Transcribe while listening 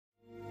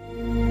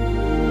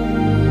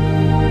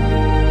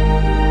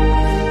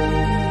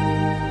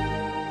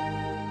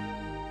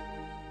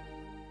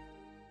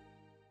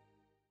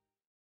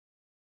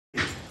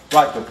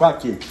Watch it,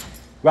 watch it,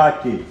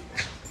 watch it,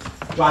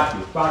 watch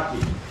it, watch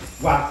it,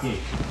 watch it.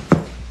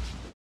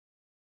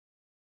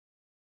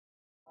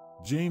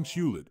 James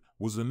Hewlett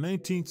was a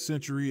 19th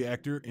century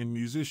actor and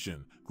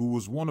musician who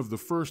was one of the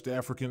first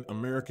African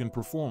American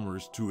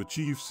performers to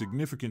achieve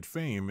significant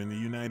fame in the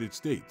United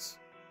States.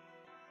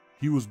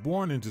 He was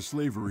born into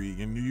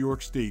slavery in New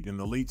York State in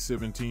the late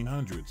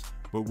 1700s,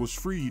 but was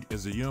freed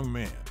as a young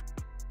man.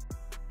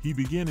 He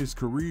began his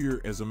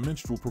career as a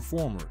minstrel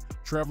performer,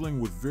 traveling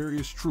with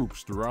various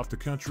troupes throughout the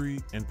country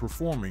and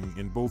performing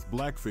in both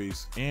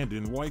blackface and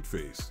in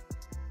whiteface.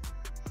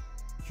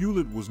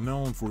 Hewlett was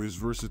known for his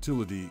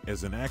versatility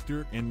as an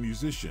actor and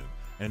musician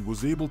and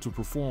was able to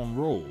perform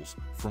roles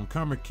from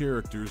comic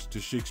characters to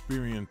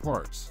Shakespearean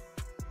parts.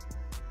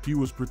 He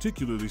was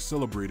particularly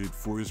celebrated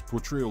for his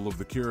portrayal of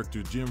the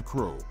character Jim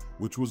Crow,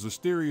 which was a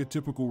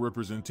stereotypical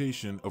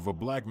representation of a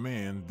black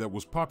man that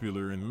was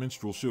popular in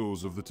minstrel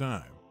shows of the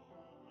time.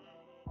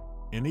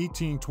 In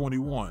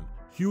 1821,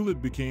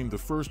 Hewlett became the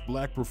first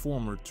black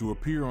performer to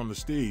appear on the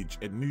stage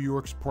at New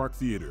York's Park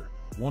Theater,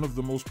 one of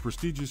the most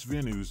prestigious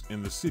venues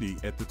in the city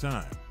at the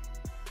time.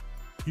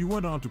 He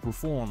went on to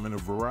perform in a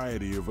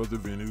variety of other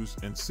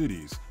venues and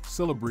cities,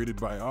 celebrated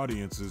by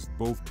audiences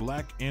both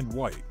black and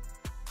white.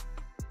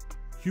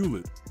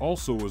 Hewlett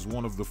also was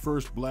one of the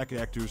first black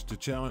actors to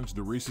challenge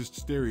the racist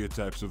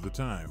stereotypes of the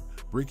time,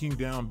 breaking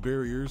down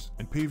barriers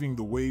and paving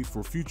the way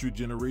for future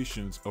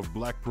generations of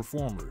black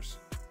performers.